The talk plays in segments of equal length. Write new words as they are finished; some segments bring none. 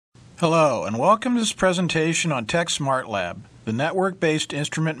Hello, and welcome to this presentation on TekSmartLab, the network-based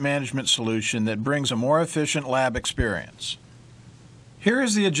instrument management solution that brings a more efficient lab experience. Here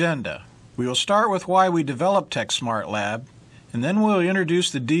is the agenda. We will start with why we developed TekSmartLab, and then we'll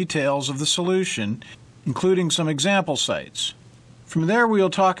introduce the details of the solution, including some example sites. From there, we will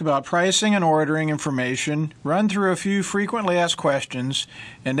talk about pricing and ordering information, run through a few frequently asked questions,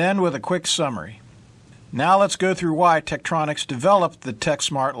 and end with a quick summary. Now let's go through why Tektronix developed the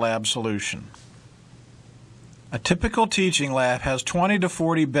TekSmartLab solution. A typical teaching lab has 20 to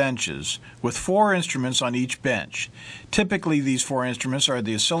 40 benches with 4 instruments on each bench. Typically, these 4 instruments are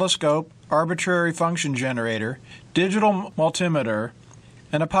the oscilloscope, arbitrary function generator, digital multimeter,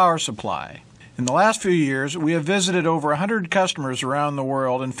 and a power supply. In the last few years, we have visited over 100 customers around the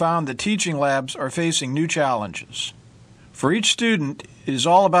world and found that teaching labs are facing new challenges. For each student, it is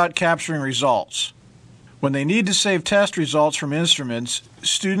all about capturing results. When they need to save test results from instruments,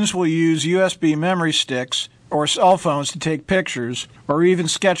 students will use USB memory sticks or cell phones to take pictures, or even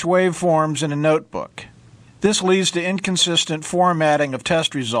sketch waveforms in a notebook. This leads to inconsistent formatting of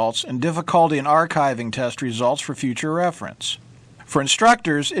test results and difficulty in archiving test results for future reference. For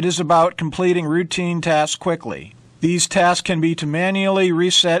instructors, it is about completing routine tasks quickly. These tasks can be to manually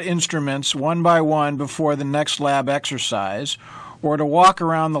reset instruments one by one before the next lab exercise, or to walk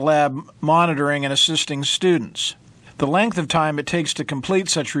around the lab monitoring and assisting students. The length of time it takes to complete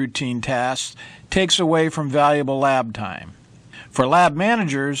such routine tasks takes away from valuable lab time. For lab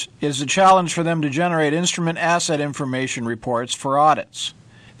managers, it is a challenge for them to generate instrument asset information reports for audits.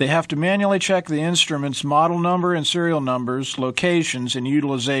 They have to manually check the instrument's model number and serial numbers, locations, and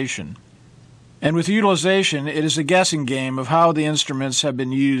utilization. And with utilization, it is a guessing game of how the instruments have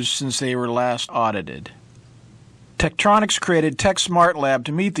been used since they were last audited. Tektronix created TekSmartLab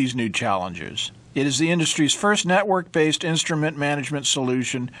to meet these new challenges. It is the industry's first network-based instrument management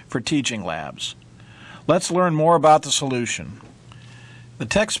solution for teaching labs. Let's learn more about the solution. The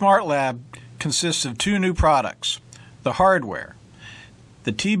TekSmartLab consists of 2 new products. The hardware.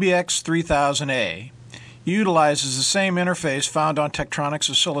 The TBX3000A utilizes the same interface found on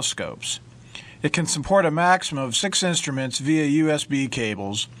Tektronix oscilloscopes. It can support a maximum of 6 instruments via USB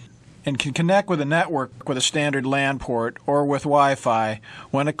cables and can connect with a network with a standard LAN port or with Wi-Fi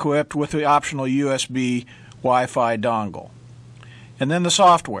when equipped with the optional USB Wi-Fi dongle. And then the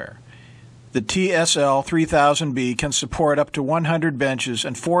software. The TSL3000B can support up to 100 benches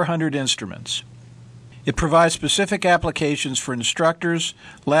and 400 instruments. It provides specific applications for instructors,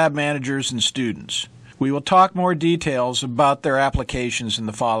 lab managers, and students. We will talk more details about their applications in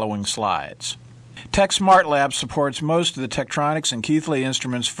the following slides. TekSmartLab supports most of the Tektronix and Keithley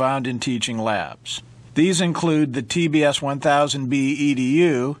instruments found in teaching labs. These include the TBS1000B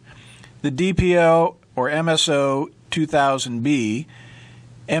EDU, the DPO or MSO 2000B,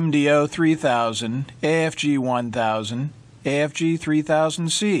 MDO 3000, AFG 1000, AFG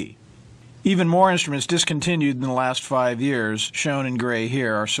 3000C. Even more instruments discontinued in the last 5 years, shown in gray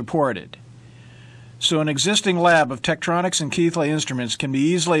here, are supported. So an existing lab of Tektronix and Keithley instruments can be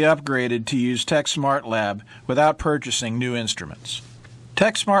easily upgraded to use TekSmartLab without purchasing new instruments.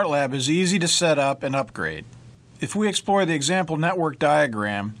 TekSmartLab is easy to set up and upgrade. If we explore the example network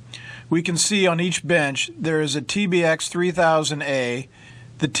diagram, we can see on each bench there is a TBX3000A.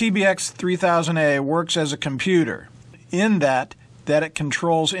 The TBX3000A works as a computer in that it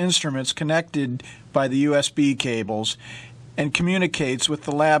controls instruments connected by the USB cables and communicates with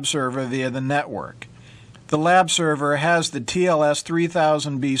the lab server via the network. The lab server has the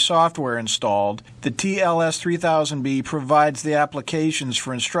TLS3000B software installed. The TLS3000B provides the applications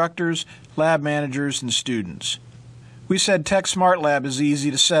for instructors, lab managers, and students. We said TekSmartLab is easy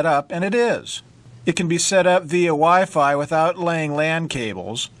to set up, and it is. It can be set up via Wi-Fi without laying LAN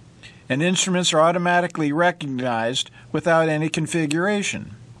cables, and instruments are automatically recognized without any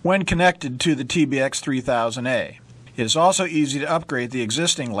configuration when connected to the TBX3000A. It is also easy to upgrade the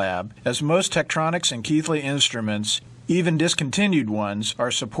existing lab, as most Tektronix and Keithley instruments, even discontinued ones,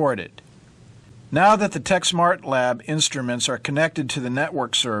 are supported. Now that the TekSmartLab instruments are connected to the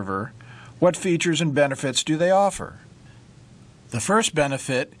network server, what features and benefits do they offer? The first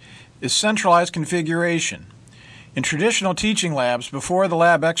benefit is centralized configuration. In traditional teaching labs, before the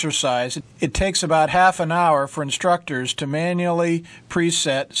lab exercise, it takes about half an hour for instructors to manually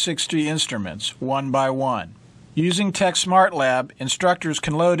preset 60 instruments, one by one. Using TekSmartLab, instructors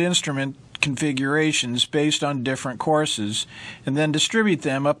can load instrument configurations based on different courses and then distribute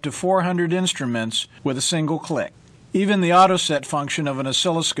them up to 400 instruments with a single click. Even the autoset function of an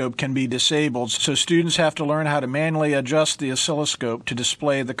oscilloscope can be disabled, so students have to learn how to manually adjust the oscilloscope to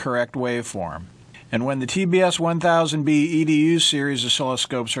display the correct waveform. and when the TBS 1000B EDU series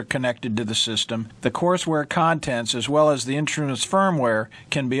oscilloscopes are connected to the system, the courseware contents as well as the instrument's firmware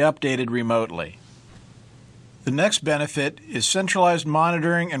can be updated remotely. The next benefit is centralized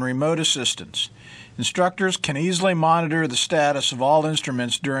monitoring and remote assistance. Instructors can easily monitor the status of all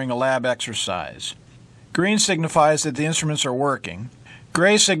instruments during a lab exercise. Green signifies that the instruments are working,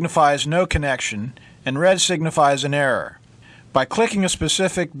 gray signifies no connection, and red signifies an error. By clicking a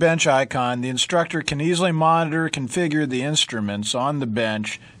specific bench icon, the instructor can easily monitor and configure the instruments on the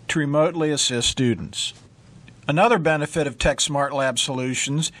bench to remotely assist students. Another benefit of TekSmartLab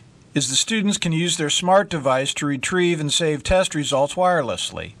solutions is the students can use their smart device to retrieve and save test results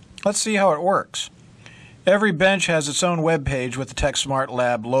wirelessly. Let's see how it works. Every bench has its own web page with the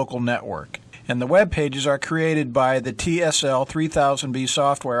TekSmartLab local network, and the web pages are created by the TSL3000B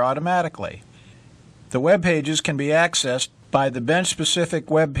software automatically. The web pages can be accessed by the bench-specific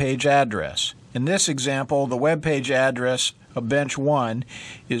web page address. In this example, the web page address of bench 1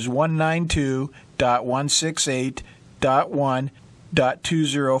 is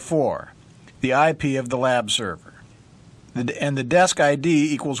 192.168.1.204, the IP of the lab server. And the desk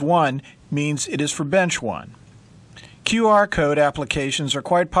ID equals 1 means it is for bench 1. QR code applications are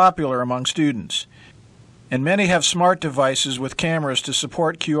quite popular among students, and many have smart devices with cameras to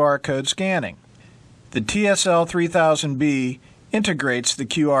support QR code scanning. The TSL3000B integrates the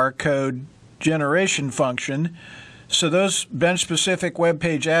QR code generation function, so those bench-specific web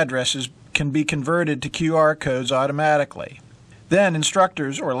page addresses can be converted to QR codes automatically. Then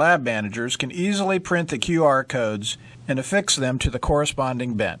instructors or lab managers can easily print the QR codes and affix them to the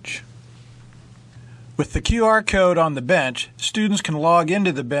corresponding bench. With the QR code on the bench, students can log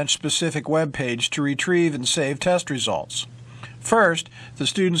into the bench-specific web page to retrieve and save test results. First, the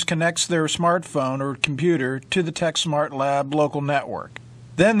students connect their smartphone or computer to the TekSmartLab local network.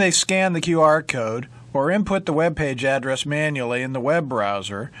 Then they scan the QR code or input the web page address manually in the web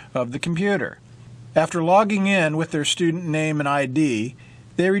browser of the computer. After logging in with their student name and ID,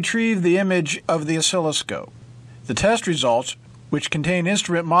 they retrieve the image of the oscilloscope. The test results, which contain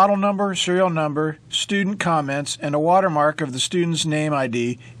instrument model number, serial number, student comments, and a watermark of the student's name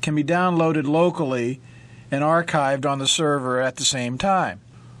ID, can be downloaded locally and archived on the server at the same time.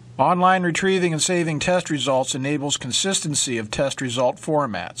 Online retrieving and saving test results enables consistency of test result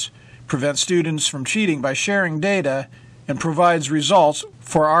formats, prevents students from cheating by sharing data, and provides results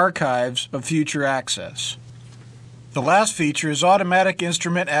for archives of future access. The last feature is automatic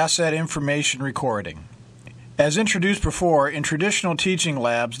instrument asset information recording. As introduced before, in traditional teaching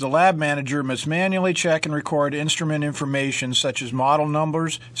labs, the lab manager must manually check and record instrument information such as model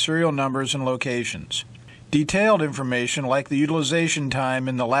numbers, serial numbers, and locations. Detailed information like the utilization time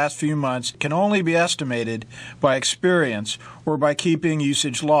in the last few months can only be estimated by experience or by keeping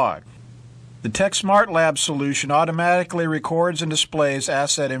usage log. The TekSmartLab solution automatically records and displays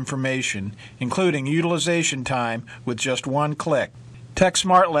asset information, including utilization time, with just one click.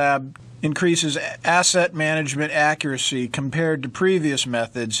 TekSmartLab increases asset management accuracy compared to previous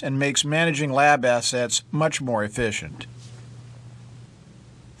methods and makes managing lab assets much more efficient.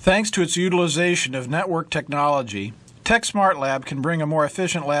 Thanks to its utilization of network technology, TekSmartLab can bring a more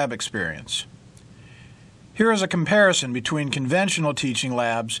efficient lab experience. Here is a comparison between conventional teaching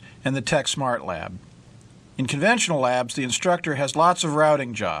labs and the TekSmartLab. In conventional labs, the instructor has lots of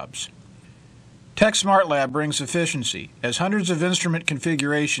routing jobs. TekSmartLab brings efficiency, as hundreds of instrument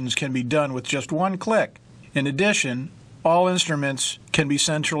configurations can be done with just one click. In addition, all instruments can be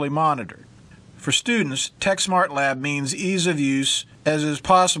centrally monitored. For students, TekSmartLab means ease of use, as is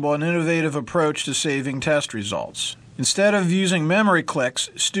possible an innovative approach to saving test results. Instead of using memory clicks,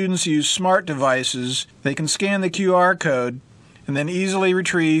 students use smart devices. They can scan the QR code and then easily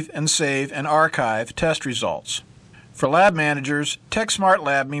retrieve and save and archive test results. For lab managers,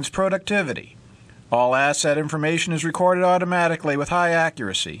 TekSmartLab means productivity. All asset information is recorded automatically with high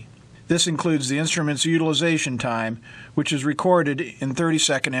accuracy. This includes the instrument's utilization time, which is recorded in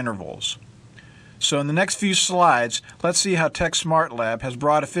 30-second intervals. So in the next few slides, let's see how TekSmartLab has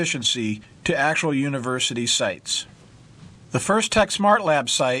brought efficiency to actual university sites. The first TekSmartLab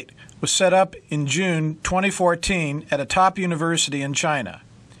site was set up in June 2014 at a top university in China.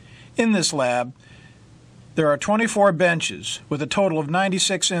 In this lab, there are 24 benches with a total of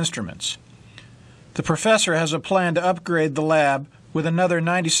 96 instruments. The professor has a plan to upgrade the lab with another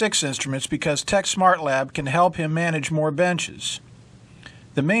 96 instruments because TekSmartLab can help him manage more benches.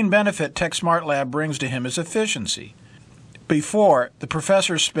 The main benefit TekSmartLab brings to him is efficiency. Before, the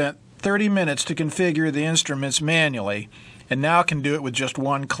professor spent 30 minutes to configure the instruments manually, and now can do it with just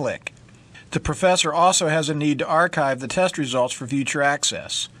one click. The professor also has a need to archive the test results for future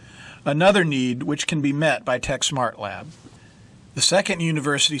access. another need which can be met by TekSmartLab. The second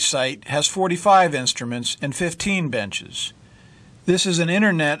university site has 45 instruments and 15 benches. This is an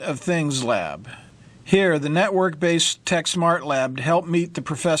Internet of Things lab. Here, the network-based TekSmartLab helped meet the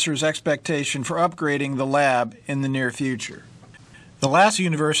professor's expectation for upgrading the lab in the near future. The last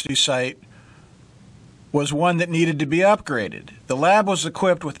university site was one that needed to be upgraded. The lab was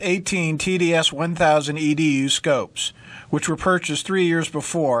equipped with 18 TDS 1000 EDU scopes, which were purchased 3 years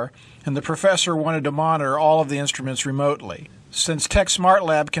before, and the professor wanted to monitor all of the instruments remotely. Since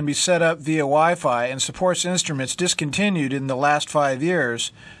TekSmartLab can be set up via Wi-Fi and supports instruments discontinued in the last 5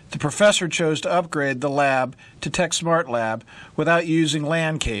 years, the professor chose to upgrade the lab to TekSmartLab without using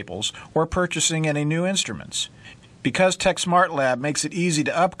LAN cables or purchasing any new instruments. Because TekSmartLab makes it easy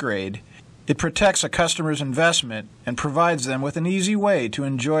to upgrade, it protects a customer's investment and provides them with an easy way to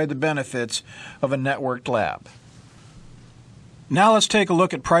enjoy the benefits of a networked lab. Now let's take a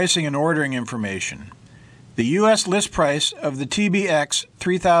look at pricing and ordering information. The U.S. list price of the TBX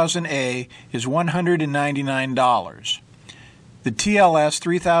 3000A is $199. The TLS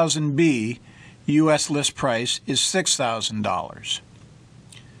 3000B U.S. list price is $6,000.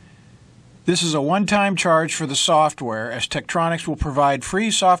 This is a one-time charge for the software, as Tektronix will provide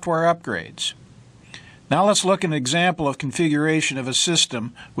free software upgrades. Now let's look at an example of configuration of a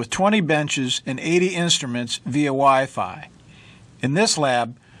system with 20 benches and 80 instruments via Wi-Fi. In this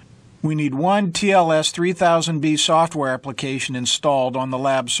lab, we need one TLS 3000B software application installed on the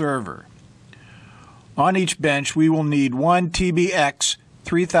lab server. On each bench, we will need one TBX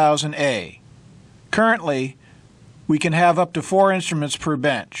 3000A. Currently, we can have up to 4 instruments per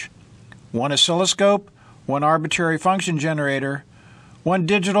bench: one oscilloscope, one arbitrary function generator, one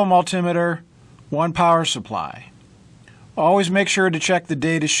digital multimeter, one power supply. Always make sure to check the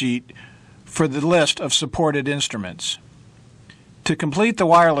data sheet for the list of supported instruments. To complete the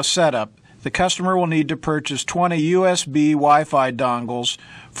wireless setup, the customer will need to purchase 20 USB Wi-Fi dongles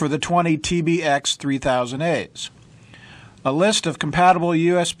for the 20 TBX 3000As. A list of compatible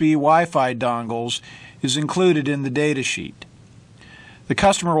USB Wi-Fi dongles is included in the data sheet. The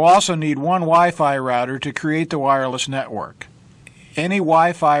customer will also need one Wi-Fi router to create the wireless network. Any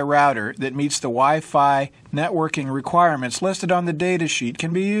Wi-Fi router that meets the Wi-Fi networking requirements listed on the data sheet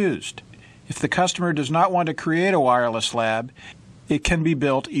can be used. If the customer does not want to create a wireless lab, it can be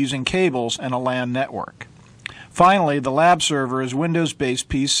built using cables and a LAN network. Finally, the lab server is Windows-based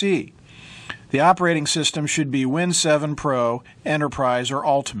PC. The operating system should be Win 7 Pro, Enterprise, or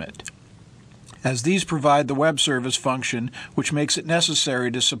Ultimate, as these provide the web service function, which makes it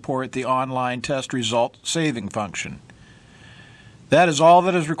necessary to support the online test result saving function. That is all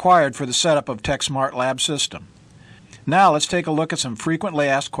that is required for the setup of TekSmartLab system. Now let's take a look at some frequently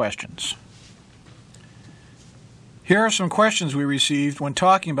asked questions. Here are some questions we received when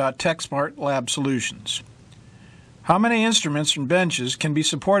talking about TekSmartLab solutions. How many instruments and benches can be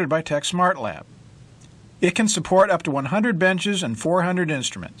supported by TekSmartLab? It can support up to 100 benches and 400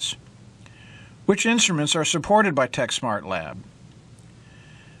 instruments. Which instruments are supported by TekSmartLab?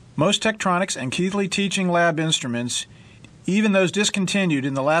 Most Tektronix and Keithley Teaching Lab instruments, even those discontinued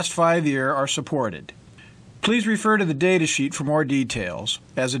in the last 5 years, are supported. Please refer to the data sheet for more details,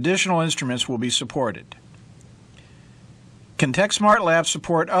 as additional instruments will be supported. Can TekSmartLab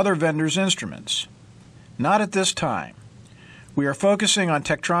support other vendors' instruments? Not at this time. We are focusing on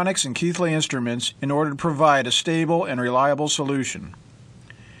Tektronix and Keithley instruments in order to provide a stable and reliable solution.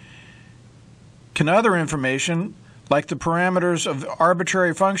 Can other information, like the parameters of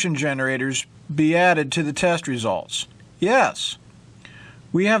arbitrary function generators, be added to the test results? Yes.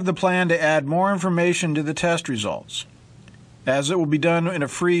 We have the plan to add more information to the test results, as it will be done in a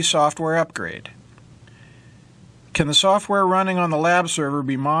free software upgrade. Can the software running on the lab server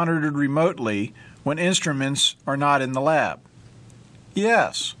be monitored remotely when instruments are not in the lab?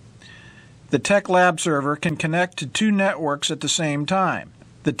 Yes. The TekLab server can connect to 2 networks at the same time: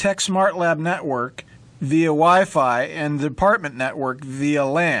 the TekSmartLab network via Wi-Fi and the department network via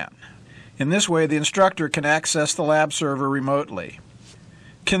LAN. In this way, the instructor can access the lab server remotely.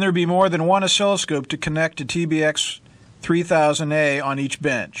 Can there be more than one oscilloscope to connect to TBX 3000A on each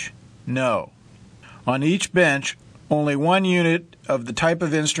bench? No. On each bench, only one unit of the type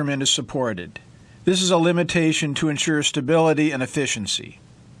of instrument is supported. This is a limitation to ensure stability and efficiency.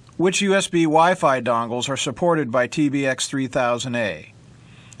 Which USB Wi-Fi dongles are supported by TBX 3000A?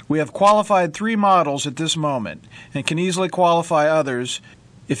 We have qualified 3 models at this moment and can easily qualify others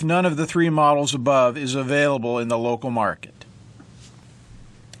if none of the 3 models above is available in the local market.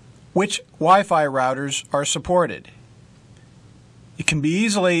 Which Wi-Fi routers are supported? It can be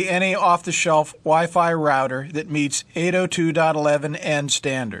easily any off-the-shelf Wi-Fi router that meets 802.11n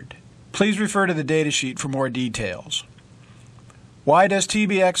standard. Please refer to the datasheet for more details. Why does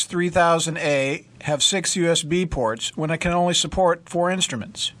TBX 3000A have 6 USB ports when it can only support 4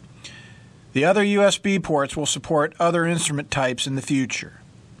 instruments? The other USB ports will support other instrument types in the future.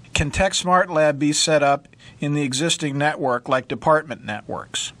 Can TekSmartLab be set up in the existing network like department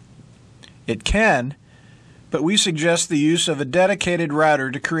networks? It can, but we suggest the use of a dedicated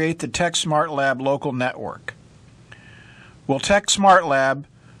router to create the TekSmartLab local network. Will TekSmartLab,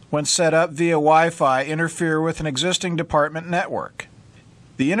 when set up via Wi-Fi, interfere with an existing department network?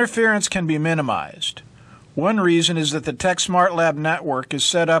 The interference can be minimized. One reason is that the TekSmartLab network is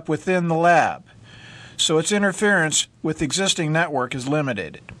set up within the lab, so its interference with the existing network is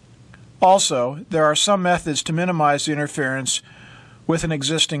limited. Also, there are some methods to minimize the interference with an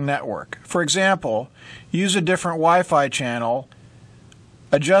existing network. For example, use a different Wi-Fi channel,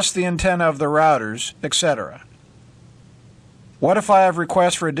 adjust the antenna of the routers, etc. What if I have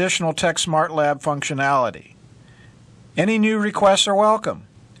requests for additional TekSmartLab functionality? Any new requests are welcome.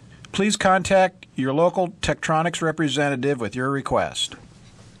 Please contact your local Tektronix representative with your request.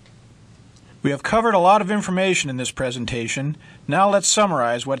 We have covered a lot of information in this presentation. Now let's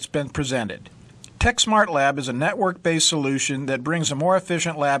summarize what's been presented. TekSmartLab is a network-based solution that brings a more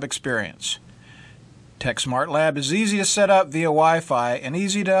efficient lab experience. TekSmartLab is easy to set up via Wi-Fi and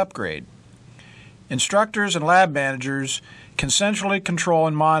easy to upgrade. Instructors and lab managers can centrally control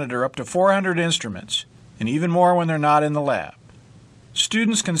and monitor up to 400 instruments, and even more when they're not in the lab.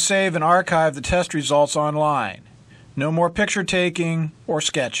 Students can save and archive the test results online. No more picture taking or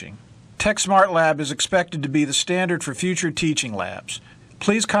sketching. TekSmartLab is expected to be the standard for future teaching labs.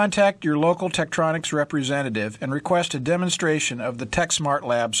 Please contact your local Tektronix representative and request a demonstration of the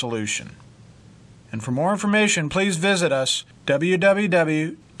TekSmartLab solution. And for more information, please visit us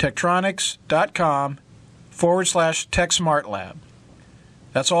www.tektronix.com/TekSmartLab.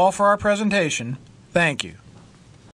 That's all for our presentation. Thank you.